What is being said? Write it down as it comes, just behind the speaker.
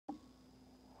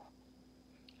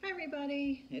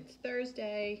everybody, it's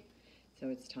Thursday, so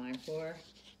it's time for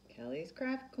Kelly's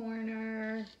Craft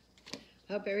Corner.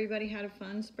 Hope everybody had a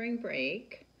fun spring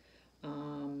break.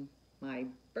 My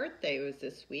birthday was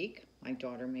this week. My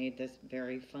daughter made this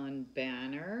very fun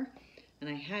banner, and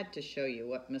I had to show you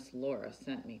what Miss Laura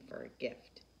sent me for a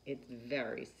gift. It's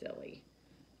very silly.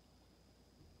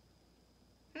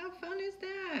 How fun is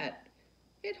that?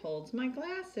 It holds my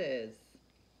glasses.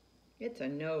 It's a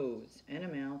nose and a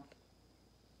mouth.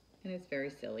 And it's very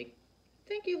silly.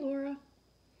 Thank you, Laura.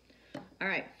 All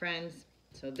right, friends.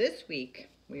 So this week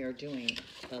we are doing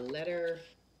the letter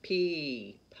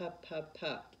P.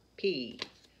 P.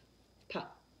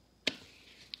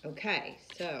 Okay,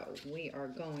 so we are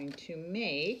going to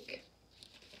make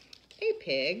a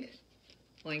pig.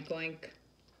 Oink, oink.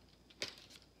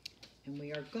 And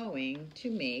we are going to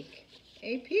make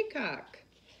a peacock.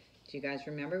 Do you guys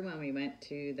remember when we went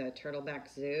to the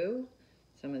Turtleback Zoo?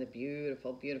 Some of the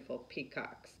beautiful, beautiful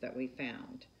peacocks that we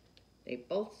found. They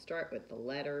both start with the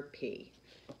letter P.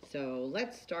 So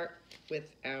let's start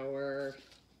with our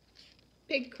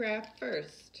pig craft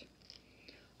first.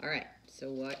 All right, so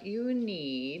what you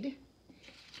need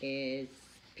is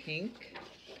pink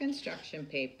construction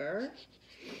paper,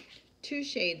 2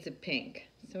 shades of pink.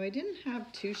 So I didn't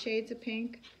have 2 shades of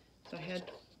pink, so I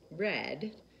had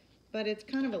red, but it's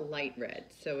kind of a light red,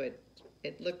 so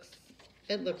it looks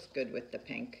good with the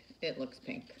pink. It looks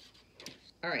pink.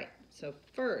 All right, so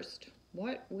first,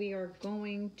 what we are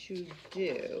going to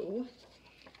do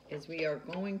is we are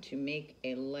going to make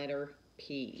a letter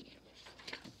P.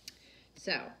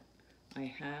 So,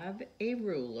 I have a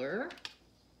ruler,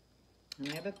 and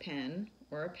I have a pen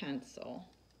or a pencil.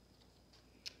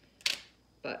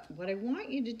 But what I want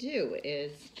you to do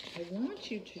is, I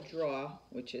want you to draw,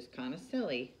 which is kind of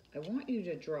silly, I want you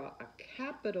to draw a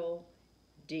capital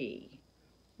D.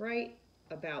 Right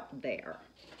about there.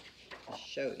 I'll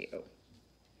show you.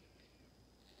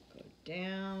 Go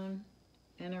down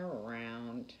and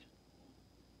around.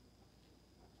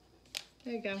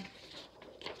 There you go.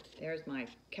 There's my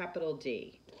capital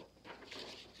D.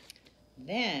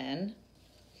 Then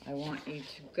I want you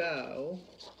to go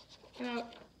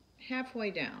about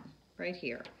halfway down, right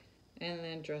here, and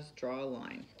then just draw a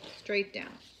line straight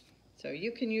down. So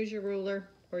you can use your ruler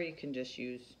or you can just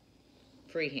use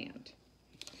freehand.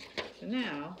 So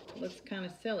now, it looks kind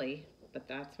of silly, but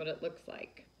that's what it looks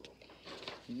like.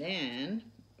 Then,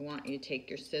 I want you to take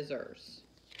your scissors,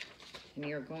 and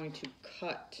you're going to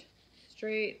cut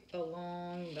straight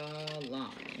along the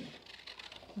line.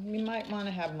 You might want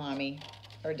to have mommy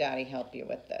or daddy help you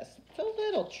with this. It's a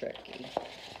little tricky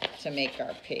to make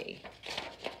our P.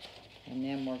 And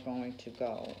then we're going to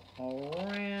go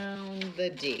around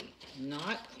the D,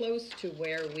 not close to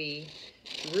where we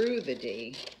drew the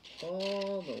D,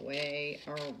 all the way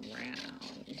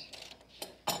around.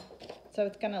 So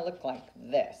it's going to look like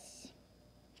this.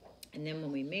 And then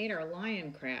when we made our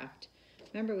lion craft,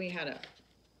 remember we had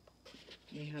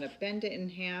to bend it in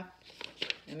half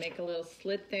and make a little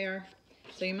slit there.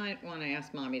 So you might want to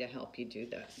ask mommy to help you do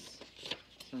this.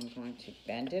 So I'm going to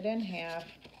bend it in half,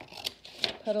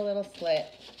 put a little slit,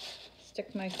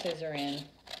 stick my scissor in,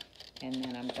 and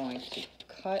then I'm going to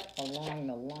cut along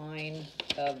the line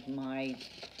of my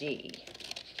D.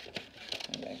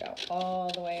 I'm going to go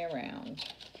all the way around.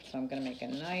 So I'm going to make a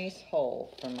nice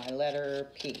hole for my letter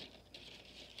P,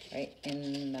 right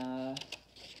in the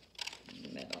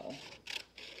middle.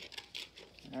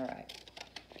 All right.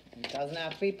 It doesn't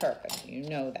have to be perfect. You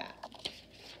know that.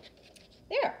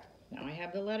 There. Now I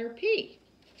have the letter P.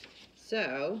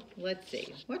 So let's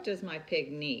see. What does my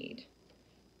pig need?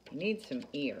 He needs some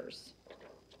ears.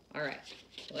 All right.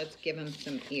 Let's give him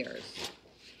some ears.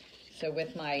 So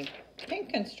with my pink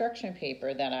construction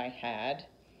paper that I had,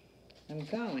 I'm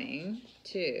going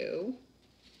to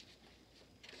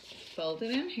fold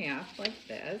it in half like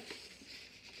this.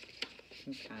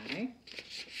 Okay.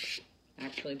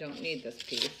 Actually don't need this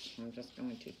piece. I'm just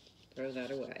going to throw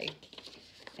that away.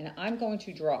 And I'm going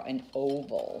to draw an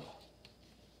oval.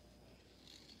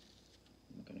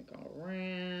 I'm going to go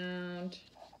around,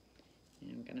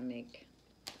 and I'm going to make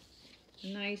a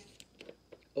nice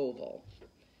oval.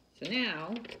 So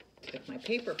now, with my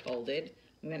paper folded,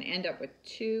 I'm going to end up with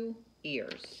 2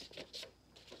 ears.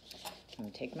 I'm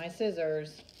going to take my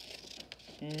scissors,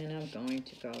 and I'm going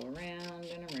to go around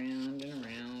and around and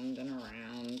around and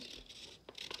around.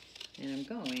 And I'm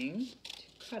going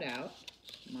to cut out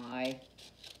my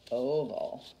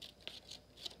oval.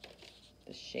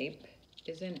 The shape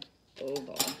is an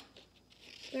oval.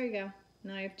 There you go.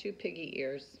 Now I have 2 piggy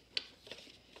ears.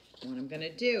 What I'm going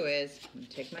to do is, I'm going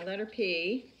to take my letter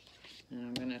P, and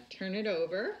I'm going to turn it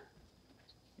over,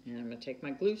 And I'm going to take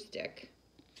my glue stick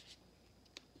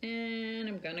and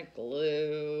I'm going to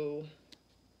glue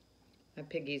my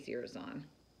piggy's ears on.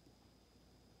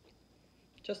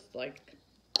 Just like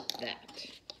that.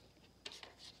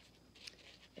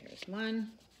 There's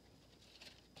one.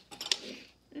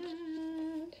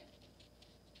 And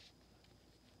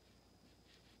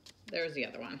there's the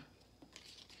other one.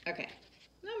 Okay,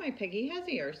 now my piggy has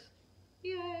ears.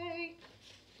 Yay!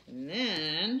 And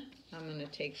then I'm going to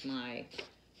take my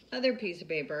other piece of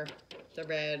paper, the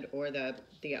red or the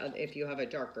if you have a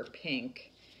darker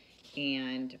pink,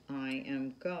 and I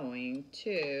am going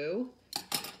to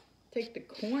take the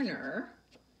corner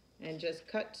and just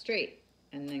cut straight.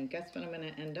 And then guess what I'm going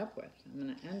to end up with? I'm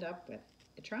going to end up with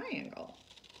a triangle.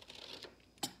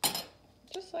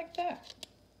 Just like that.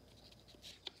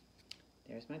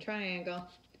 There's my triangle.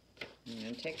 I'm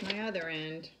going to take my other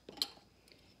end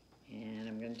and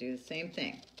I'm going to do the same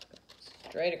thing. Go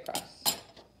straight across.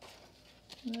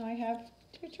 Now I have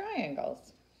two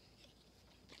triangles.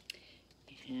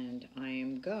 And I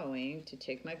am going to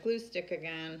take my glue stick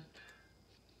again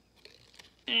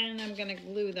and I'm going to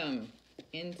glue them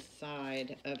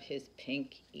inside of his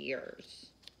pink ears.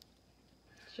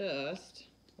 Just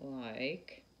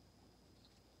like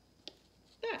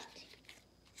that.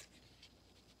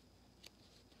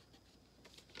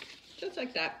 Just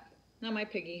like that. Now my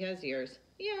piggy has ears.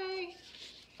 Yay!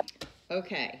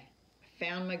 Okay, I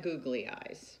found my googly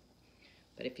eyes.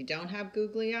 But if you don't have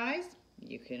googly eyes,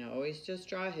 you can always just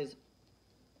draw his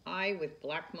eye with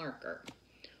black marker.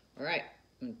 All right,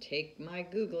 I'm going to take my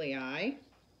googly eye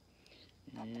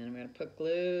and I'm going to put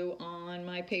glue on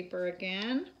my paper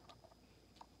again.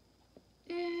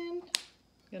 And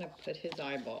I'm going to put his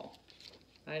eyeball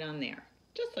right on there,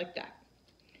 just like that.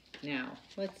 Now,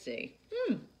 let's see.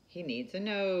 He needs a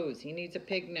nose. He needs a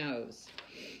pig nose.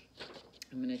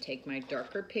 I'm going to take my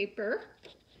darker paper,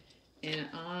 and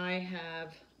I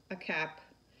have a cap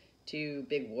to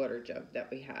big water jug that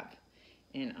we have.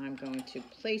 And I'm going to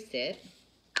place it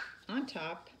on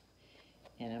top,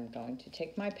 and I'm going to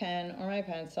take my pen or my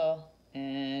pencil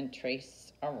and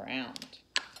trace around.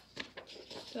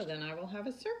 So then I will have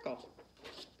a circle.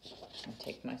 I'll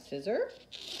take my scissor,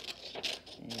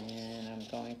 and I'm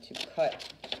going to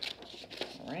cut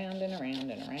around and around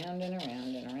and around and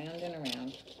around and around and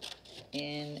around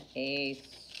in a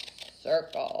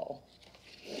circle.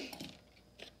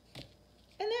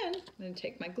 And then I'm going to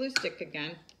take my glue stick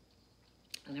again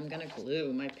and I'm going to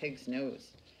glue my pig's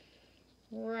nose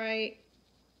right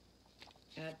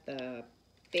at the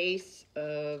base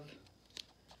of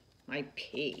my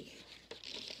P.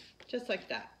 Just like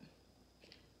that.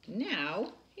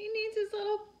 Now he needs his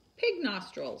little pig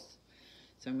nostrils.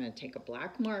 So I'm going to take a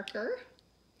black marker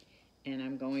and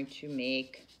I'm going to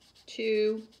make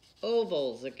two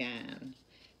ovals again.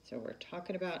 So we're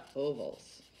talking about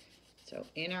ovals. So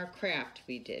in our craft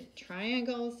we did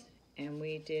triangles and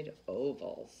we did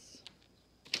ovals.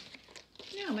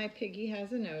 Now my piggy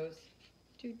has a nose.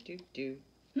 Do, do, do.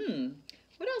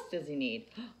 What else does he need?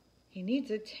 He needs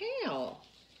a tail.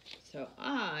 So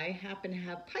I happen to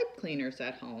have pipe cleaners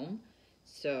at home.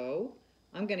 So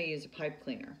I'm going to use a pipe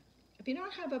cleaner. If you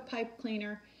don't have a pipe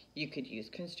cleaner, you could use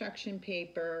construction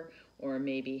paper, or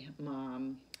maybe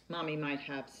Mommy might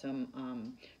have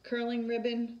some curling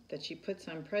ribbon that she puts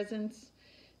on presents.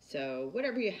 So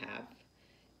whatever you have.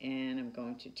 And I'm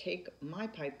going to take my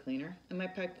pipe cleaner, and my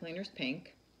pipe cleaner's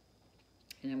pink,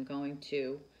 and I'm going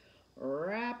to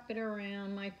wrap it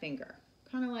around my finger,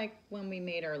 kind of like when we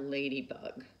made our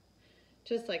ladybug,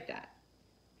 just like that.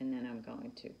 And then I'm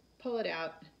going to pull it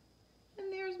out,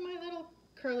 and there's my little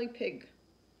curly pig.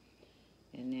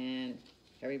 And then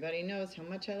everybody knows how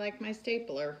much I like my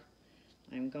stapler.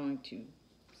 I'm going to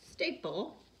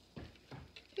staple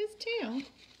his tail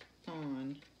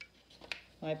on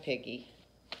my piggy.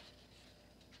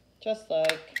 Just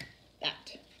like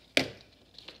that.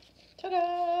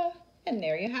 Ta-da! And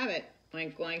there you have it.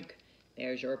 Oink, oink.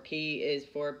 There's your P is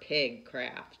for pig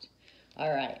craft.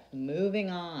 All right, moving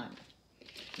on.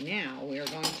 Now we are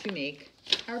going to make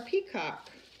our peacock.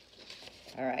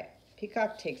 All right.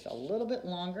 Peacock takes a little bit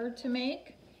longer to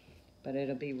make, but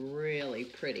it'll be really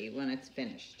pretty when it's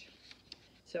finished.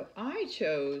 So I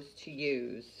chose to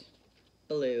use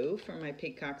blue for my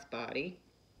peacock's body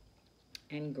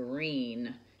and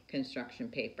green construction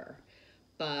paper,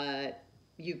 but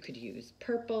you could use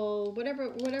purple,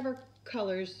 whatever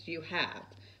colors you have.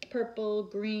 Purple,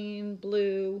 green,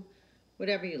 blue,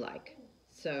 whatever you like.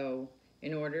 So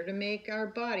in order to make our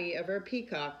body of our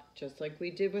peacock, just like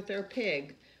we did with our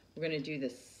pig, we're going to do the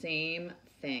same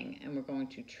thing, and we're going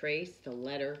to trace the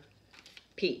letter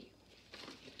P.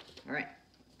 All right,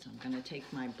 So I'm going to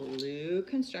take my blue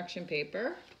construction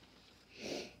paper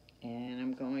and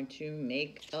I'm going to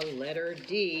make a letter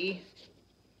D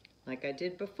like I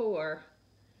did before,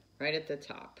 right at the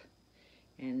top.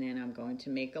 And then I'm going to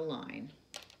make a line.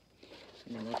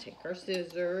 And then we'll take our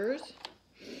scissors.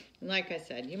 Like I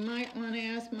said, you might want to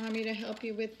ask Mommy to help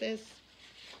you with this.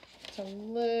 It's a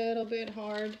little bit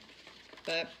hard,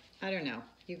 but I don't know.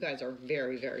 You guys are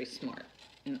very, very smart,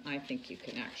 and I think you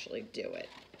can actually do it.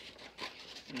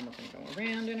 And we're going to go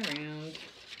around and around.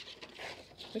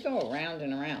 We go around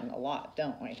and around a lot,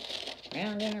 don't we?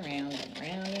 Round and around and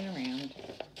around and around.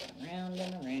 Around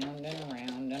and around and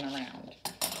around and around.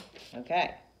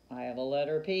 Okay, I have a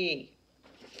letter P.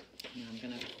 Now I'm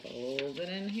going to fold it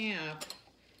in half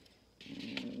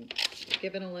and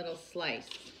give it a little slice.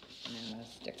 And I'm going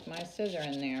to stick my scissor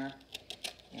in there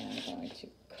and I'm going to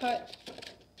cut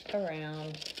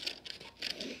around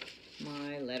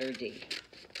my letter D.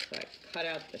 So I cut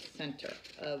out the center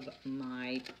of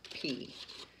my P.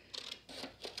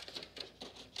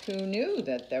 Who knew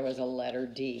that there was a letter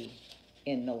D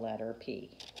in the letter P?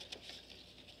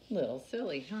 Little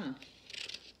silly, huh?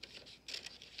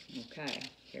 Okay,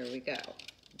 here we go.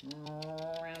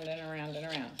 Around and around and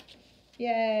around.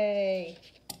 Yay!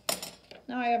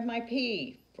 Now I have my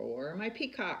P for my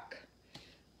peacock.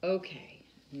 Okay,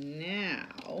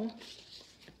 now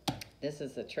this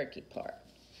is the tricky part.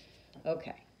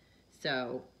 Okay,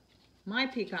 so my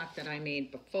peacock that I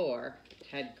made before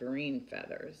had green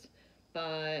feathers,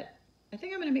 but I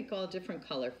think I'm going to make all different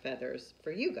color feathers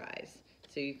for you guys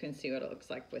so you can see what it looks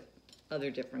like with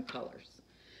other different colors.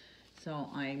 So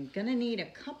I'm going to need a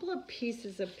couple of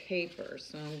pieces of paper.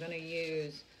 So I'm going to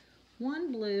use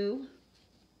one blue,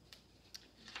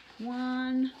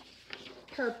 one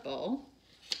purple,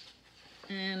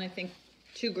 and I think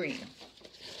 2 green.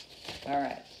 All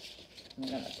right, I'm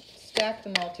going to stack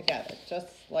them all together just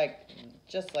like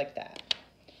that.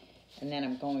 And then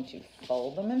I'm going to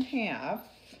fold them in half,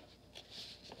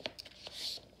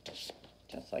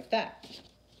 just like that.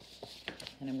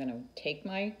 And I'm going to take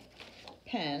my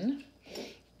pen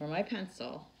or my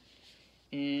pencil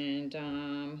and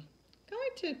I'm going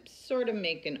to sort of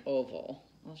make an oval.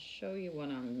 I'll show you what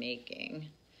I'm making.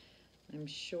 I'm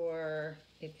sure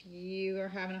if you are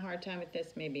having a hard time with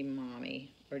this, maybe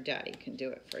Mommy or Daddy can do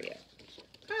it for you.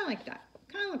 Kind of like that.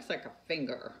 Kind of looks like a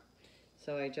finger.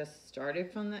 So I just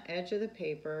started from the edge of the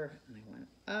paper and I went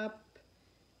up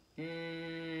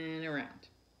and around,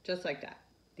 just like that.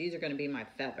 These are going to be my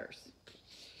feathers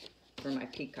for my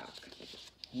peacock.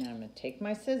 And then I'm going to take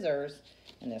my scissors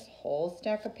and this whole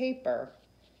stack of paper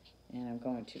and I'm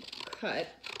going to cut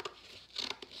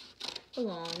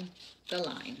along the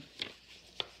line,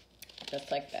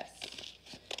 just like this.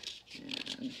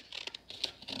 And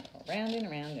go around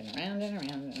and around and around and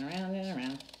around and around and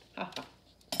around. Ha ha.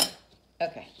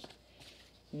 Okay.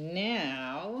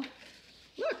 Now,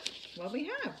 look what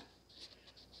we have.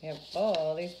 We have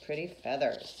all these pretty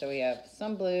feathers. So we have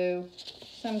some blue,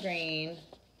 some green,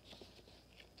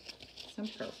 some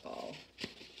purple.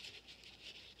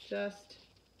 Just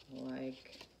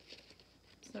like,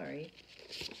 sorry,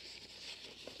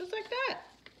 just like that.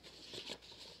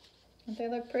 Don't they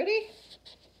look pretty?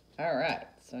 All right,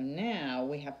 so now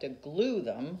we have to glue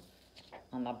them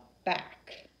on the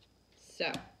back.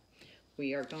 So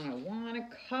we are going to want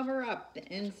to cover up the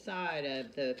inside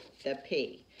of the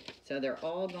P. So they're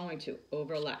all going to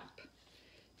overlap.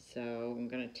 So I'm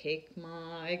going to take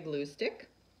my glue stick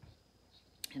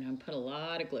and I'm going to put a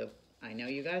lot of glue. I know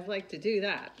you guys like to do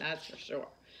that, that's for sure.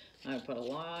 I'm going to put a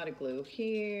lot of glue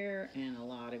here and a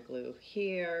lot of glue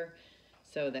here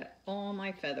so that all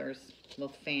my feathers will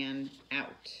fan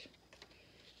out.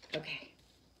 Okay,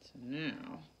 so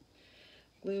now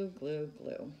glue, glue,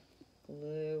 glue,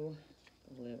 glue,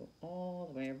 glue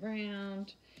all the way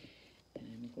around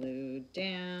and glue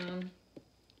down.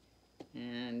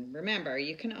 And remember,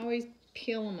 you can always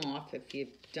peel them off if you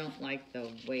don't like the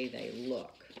way they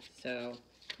look. So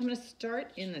I'm going to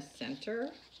start in the center,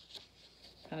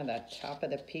 kind of the top of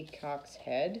the peacock's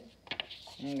head,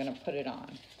 and I'm going to put it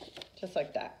on, just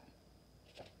like that.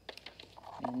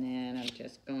 And then I'm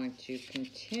just going to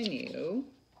continue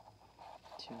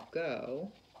to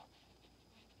go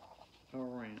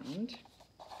around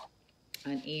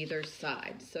on either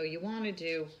side. So you want to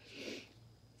do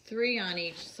 3 on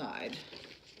each side.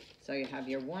 So you have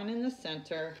your 1 in the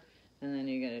center, and then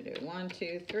you're going to do 1,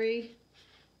 2, 3,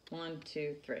 1,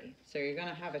 2, 3. So you're going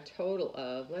to have a total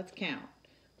of, let's count,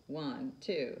 1,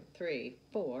 2, 3,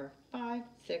 4, 5,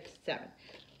 6, 7.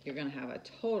 You're going to have a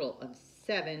total of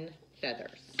 7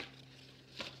 feathers.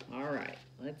 All right,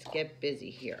 let's get busy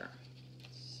here.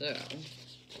 So,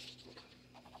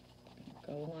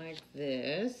 go like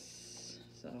this.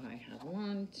 So I have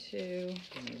 1, 2,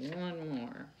 I need one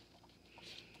more.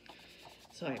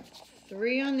 So I have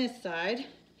 3 on this side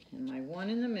and my 1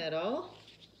 in the middle.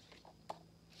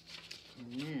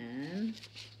 And then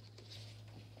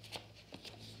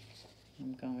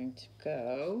I'm going to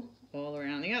go all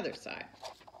around the other side.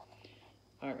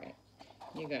 All right,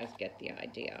 you guys get the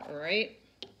idea, all right?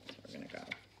 So we're gonna go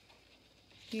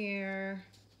here,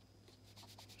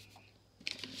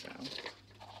 go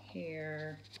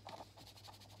here,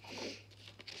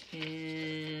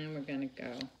 and we're gonna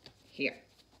go here.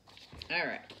 All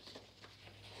right,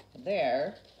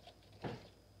 there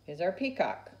is our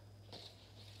peacock.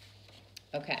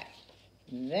 Okay,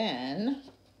 then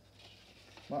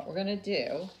what we're gonna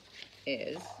do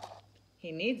is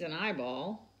he needs an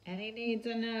eyeball and he needs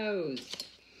a nose.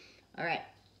 All right,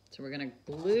 so we're gonna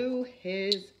glue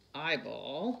his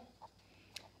eyeball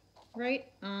right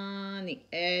on the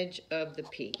edge of the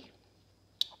P.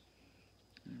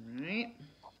 All right,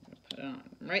 put it on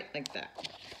right like that.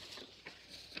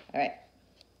 All right,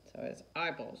 so his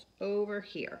eyeball's over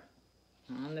here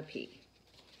on the P.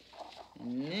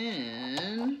 And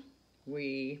then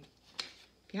if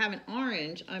you have an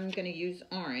orange, I'm going to use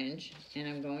orange, and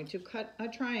I'm going to cut a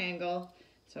triangle.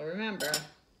 So remember,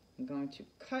 I'm going to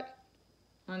cut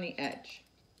on the edge,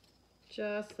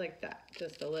 just like that.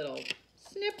 Just a little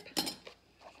snip,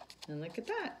 and look at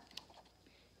that.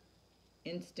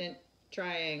 Instant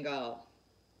triangle.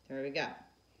 There we go.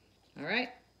 All right,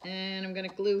 and I'm going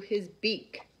to glue his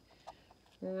beak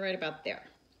right about there.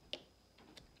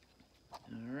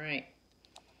 All right,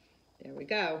 there we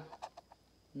go.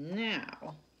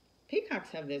 Now,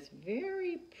 peacocks have this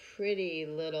very pretty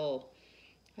little,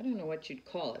 I don't know what you'd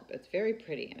call it, but it's very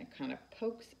pretty and it kind of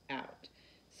pokes out.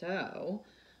 So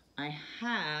I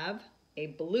have a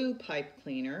blue pipe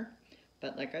cleaner,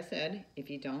 but like I said, if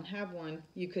you don't have one,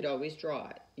 you could always draw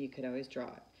it. You could always draw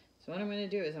it. So what I'm going to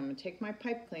do is I'm going to take my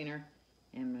pipe cleaner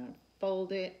and I'm going to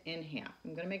fold it in half.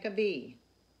 I'm going to make a V,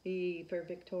 V for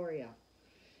Victoria.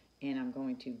 And I'm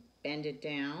going to bend it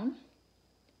down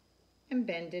and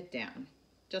bend it down,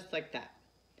 just like that.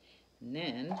 And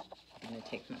then I'm going to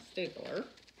take my stapler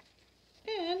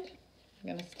and I'm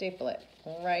going to staple it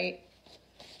right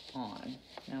on.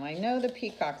 Now I know the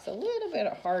peacock's a little bit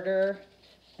harder,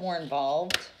 more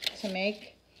involved to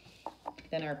make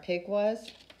than our pig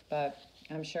was, but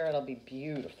I'm sure it'll be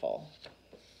beautiful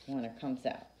when it comes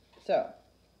out. So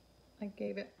I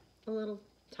gave it a little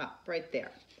top right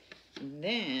there.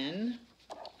 Then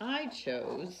I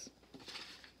chose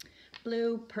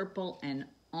blue, purple, and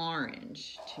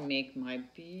orange to make my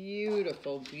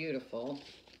beautiful, beautiful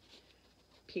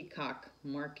peacock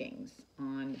markings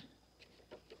on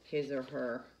his or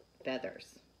her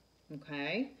feathers.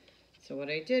 Okay, so what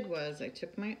I did was I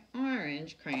took my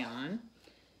orange crayon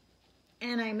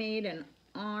and I made an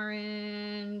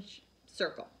orange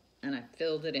circle and I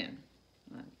filled it in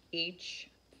on each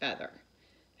feather.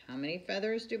 How many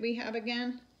feathers do we have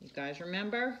again? You guys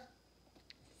remember?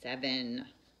 7.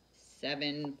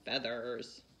 7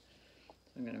 feathers. So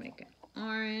I'm going to make an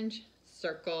orange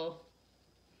circle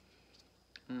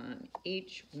on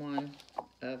each one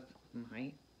of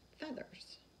my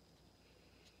feathers.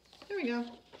 There we go.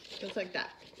 Just like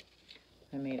that.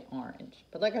 I made orange.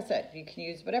 But like I said, you can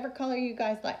use whatever color you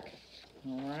guys like.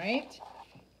 All right.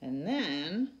 And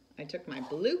then I took my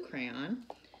blue crayon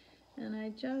and I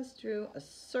just drew a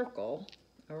circle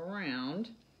around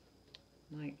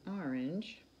my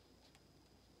orange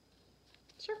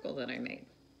circle that I made.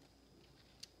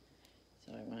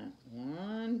 So I went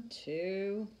 1,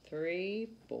 2, 3,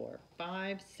 4,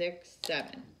 5, 6,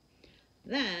 7.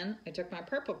 Then I took my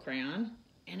purple crayon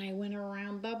and I went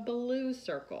around the blue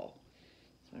circle.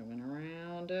 So I went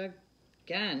around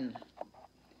again.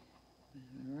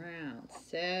 Around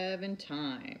 7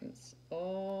 times,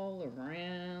 all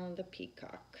around the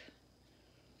peacock,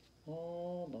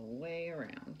 all the way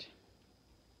around.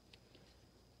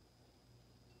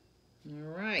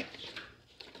 All right,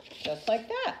 just like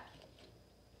that.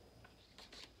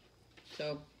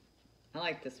 So I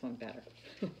like this one better.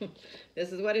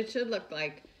 This is what it should look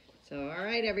like. So all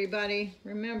right, everybody,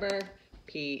 remember,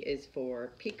 P is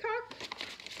for peacock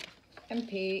and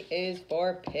P is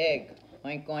for pig.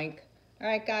 Oink, oink. All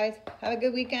right, guys, have a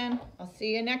good weekend. I'll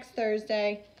see you next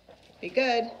Thursday. Be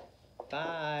good.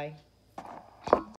 Bye.